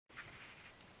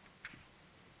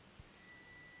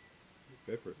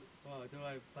Go for it. Oh, do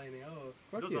I play now or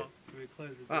Fuck do yeah. we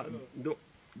close the door?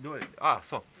 Do it. Ah,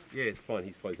 so. Yeah, it's fine.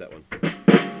 He's closed that one.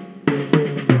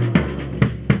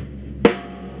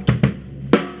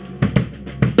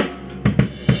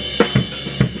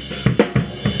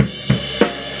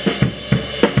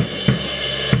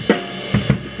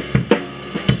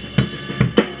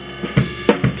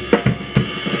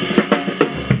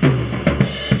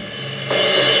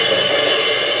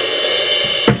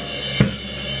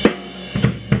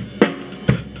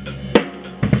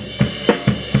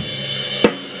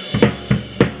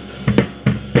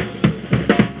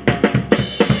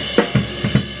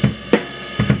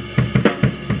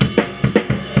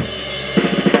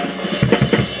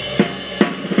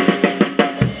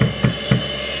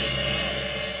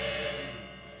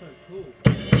 So cool.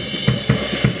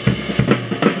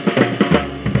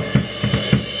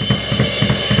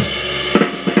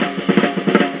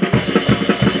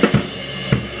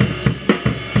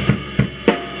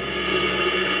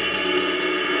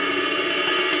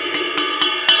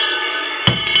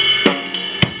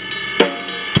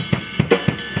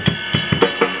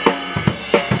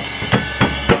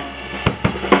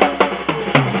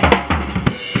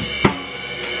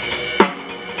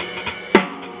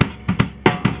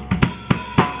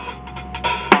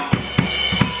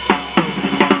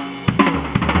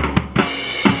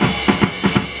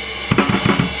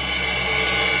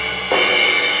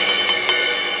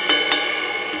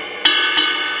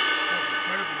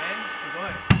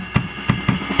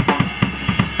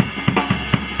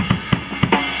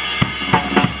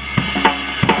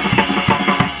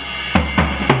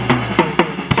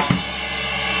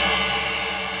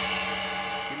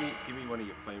 Give me one of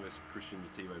your famous Christian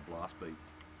Nativo blast beats.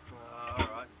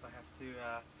 Alright, I have to,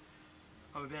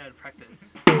 I'm a bit out of practice.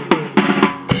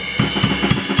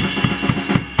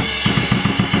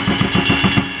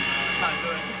 Can't do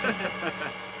it.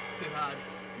 Too hard.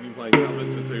 You've been playing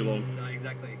covers for too long. No,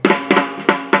 exactly.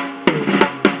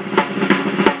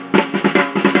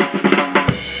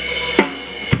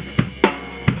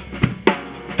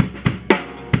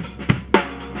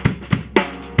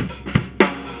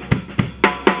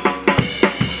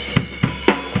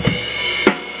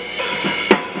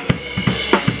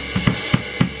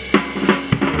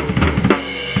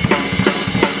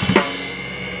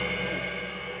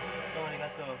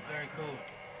 Very cool.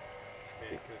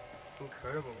 Very good.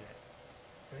 Incredible.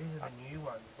 These are the new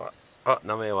ones.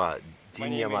 名前はジ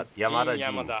ン山田ジン。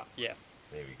 Yeah.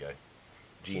 There we go.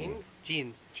 Jin.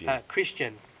 Jin. Jin.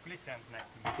 Christian. Listen,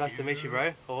 Nice to meet you,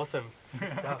 bro. Awesome.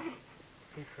 Stuff.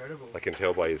 Incredible. I can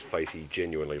tell by his face he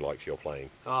genuinely likes your playing.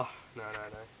 Oh, no.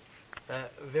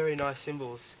 Very nice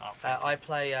cymbals. I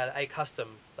play A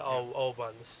custom, the old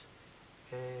ones.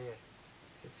 Yeah.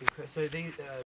 It's so these.